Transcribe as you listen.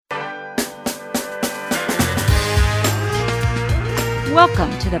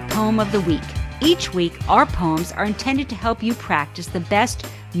Welcome to the Poem of the Week. Each week, our poems are intended to help you practice the best,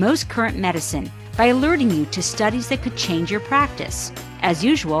 most current medicine by alerting you to studies that could change your practice. As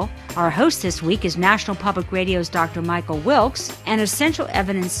usual, our host this week is National Public Radio's Dr. Michael Wilkes and Essential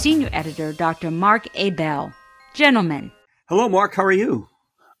Evidence Senior Editor Dr. Mark Ebell. Gentlemen. Hello, Mark. How are you?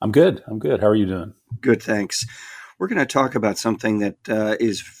 I'm good. How are you doing? Good, thanks. We're going to talk about something that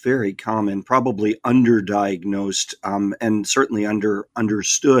is very common, probably underdiagnosed, and certainly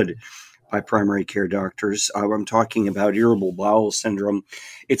understood by primary care doctors. I'm talking about irritable bowel syndrome.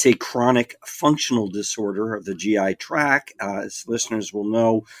 It's a chronic functional disorder of the GI tract. As listeners will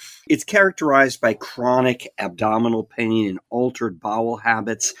know, it's characterized by chronic abdominal pain and altered bowel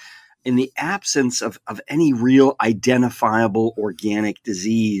habits in the absence of any real identifiable organic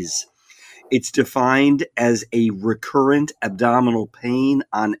disease. It's defined as a recurrent abdominal pain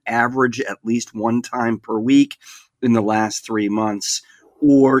on average at least one time per week in the last 3 months,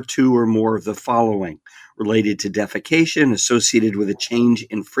 or two or more of the following: related to defecation, associated with a change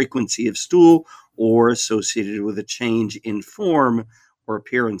in frequency of stool, or associated with a change in form or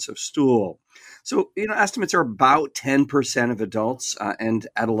appearance of stool. So, estimates are about 10% of adults and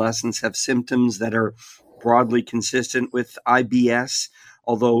adolescents have symptoms that are broadly consistent with IBS,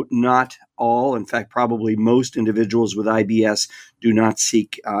 although not all. In fact, probably most individuals with IBS do not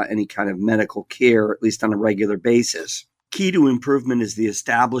seek any kind of medical care, at least on a regular basis. Key to improvement is the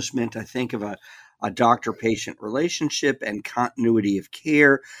establishment, I think, of a doctor-patient relationship and continuity of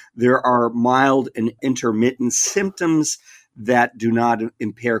care. There are mild and intermittent symptoms that do not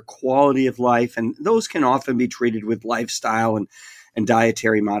impair quality of life, and those can often be treated with lifestyle and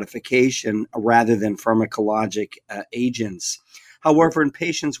dietary modification rather than pharmacologic agents. However, in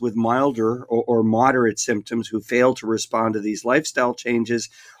patients with milder or moderate symptoms who fail to respond to these lifestyle changes,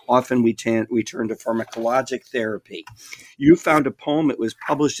 often we turn to pharmacologic therapy. You found a poem that was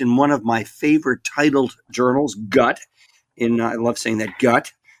published in one of my favorite titled journals, Gut. I love saying that,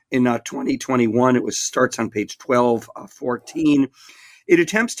 Gut. In 2021, it starts on page 1214. It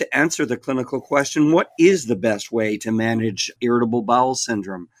attempts to answer the clinical question, what is the best way to manage irritable bowel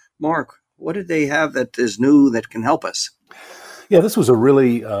syndrome? Mark, what did they have that is new that can help us? Yeah, this was a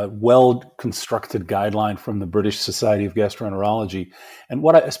really well-constructed guideline from the British Society of Gastroenterology. And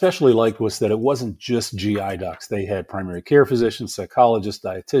what I especially liked was that it wasn't just GI docs. They had primary care physicians, psychologists,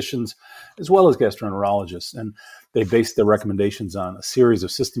 dietitians, as well as gastroenterologists. And they based their recommendations on a series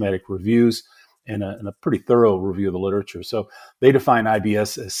of systematic reviews and a pretty thorough review of the literature. So they define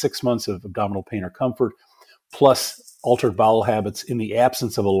IBS as 6 months of abdominal pain or comfort, plus altered bowel habits in the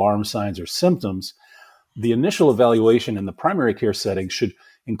absence of alarm signs or symptoms. The initial evaluation in the primary care setting should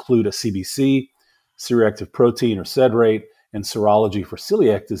include a CBC, C-reactive protein or SED rate, and serology for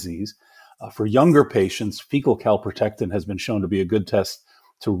celiac disease. For younger patients, fecal calprotectin has been shown to be a good test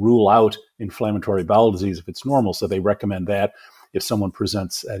to rule out inflammatory bowel disease if it's normal, so they recommend that if someone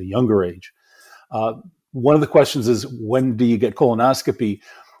presents at a younger age. One of the questions is, when do you get colonoscopy?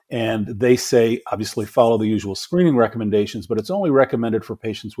 And they say, obviously, follow the usual screening recommendations, but it's only recommended for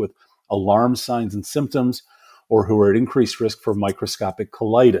patients with alarm signs and symptoms or who are at increased risk for microscopic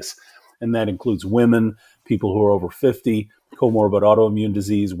colitis. And that includes women, people who are over 50, comorbid autoimmune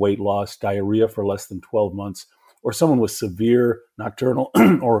disease, weight loss, diarrhea for less than 12 months, or someone with severe nocturnal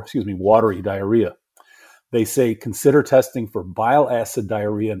watery diarrhea. They say consider testing for bile acid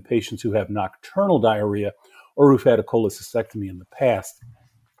diarrhea in patients who have nocturnal diarrhea or who've had a cholecystectomy in the past.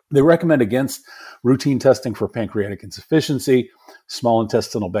 They recommend against routine testing for pancreatic insufficiency, small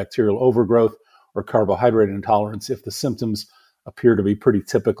intestinal bacterial overgrowth, or carbohydrate intolerance if the symptoms appear to be pretty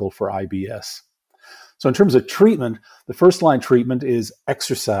typical for IBS. So in terms of treatment, the first-line treatment is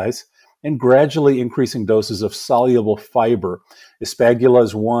exercise and gradually increasing doses of soluble fiber. Aspagula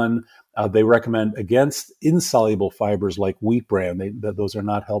is one. They recommend against insoluble fibers like wheat bran. Those are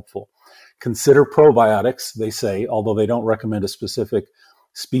not helpful. Consider probiotics, they say, although they don't recommend a specific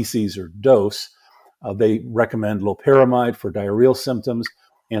species or dose. They recommend loperamide for diarrheal symptoms,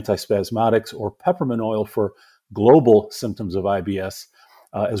 antispasmodics, or peppermint oil for global symptoms of IBS,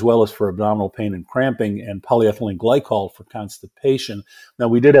 as well as for abdominal pain and cramping, and polyethylene glycol for constipation. Now,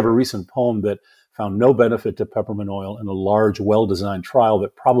 we did have a recent poem that found no benefit to peppermint oil in a large, well-designed trial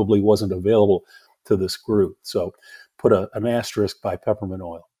that probably wasn't available to this group. So put an asterisk by peppermint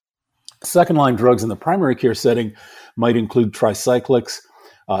oil. Second-line drugs in the primary care setting might include tricyclics,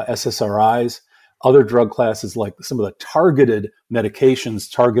 SSRIs, other drug classes like some of the targeted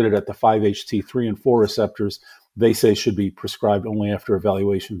medications targeted at the 5-HT3 and 4 receptors, they say should be prescribed only after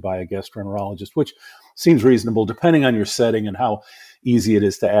evaluation by a gastroenterologist, which seems reasonable depending on your setting and how easy it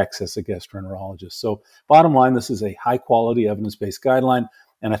is to access a gastroenterologist. So bottom line, this is a high-quality, evidence-based guideline,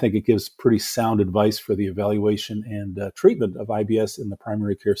 and I think it gives pretty sound advice for the evaluation and treatment of IBS in the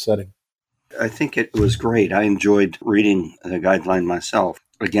primary care setting. I think it was great. I enjoyed reading the guideline myself.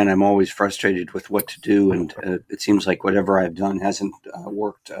 Again, I'm always frustrated with what to do, and it seems like whatever I've done hasn't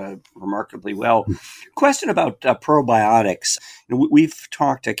worked remarkably well. Question about probiotics. We've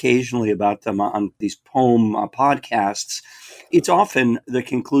talked occasionally about them on these POEM podcasts. It's often the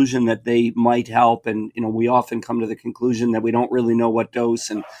conclusion that they might help, and we often come to the conclusion that we don't really know what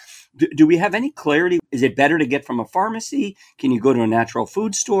dose. And do we have any clarity? Is it better to get from a pharmacy? Can you go to a natural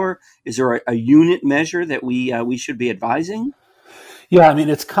food store? Is there a unit measure that we should be advising? Yeah, I mean,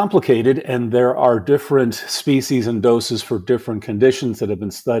 it's complicated, and there are different species and doses for different conditions that have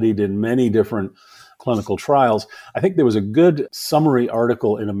been studied in many different clinical trials. I think there was a good summary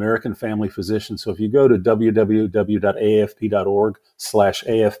article in American Family Physician. So if you go to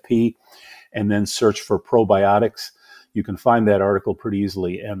www.afp.org/AFP and then search for probiotics, you can find that article pretty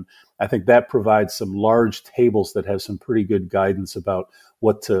easily. And I think that provides some large tables that have some pretty good guidance about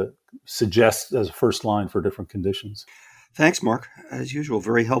what to suggest as a first line for different conditions. Thanks, Mark. As usual,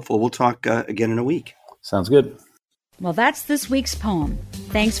 very helpful. We'll talk again in a week. Sounds good. Well, that's this week's poem.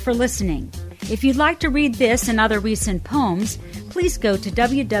 Thanks for listening. If you'd like to read this and other recent poems, please go to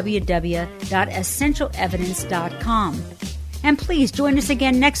www.essentialevidence.com. And please join us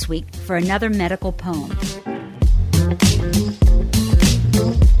again next week for another medical poem.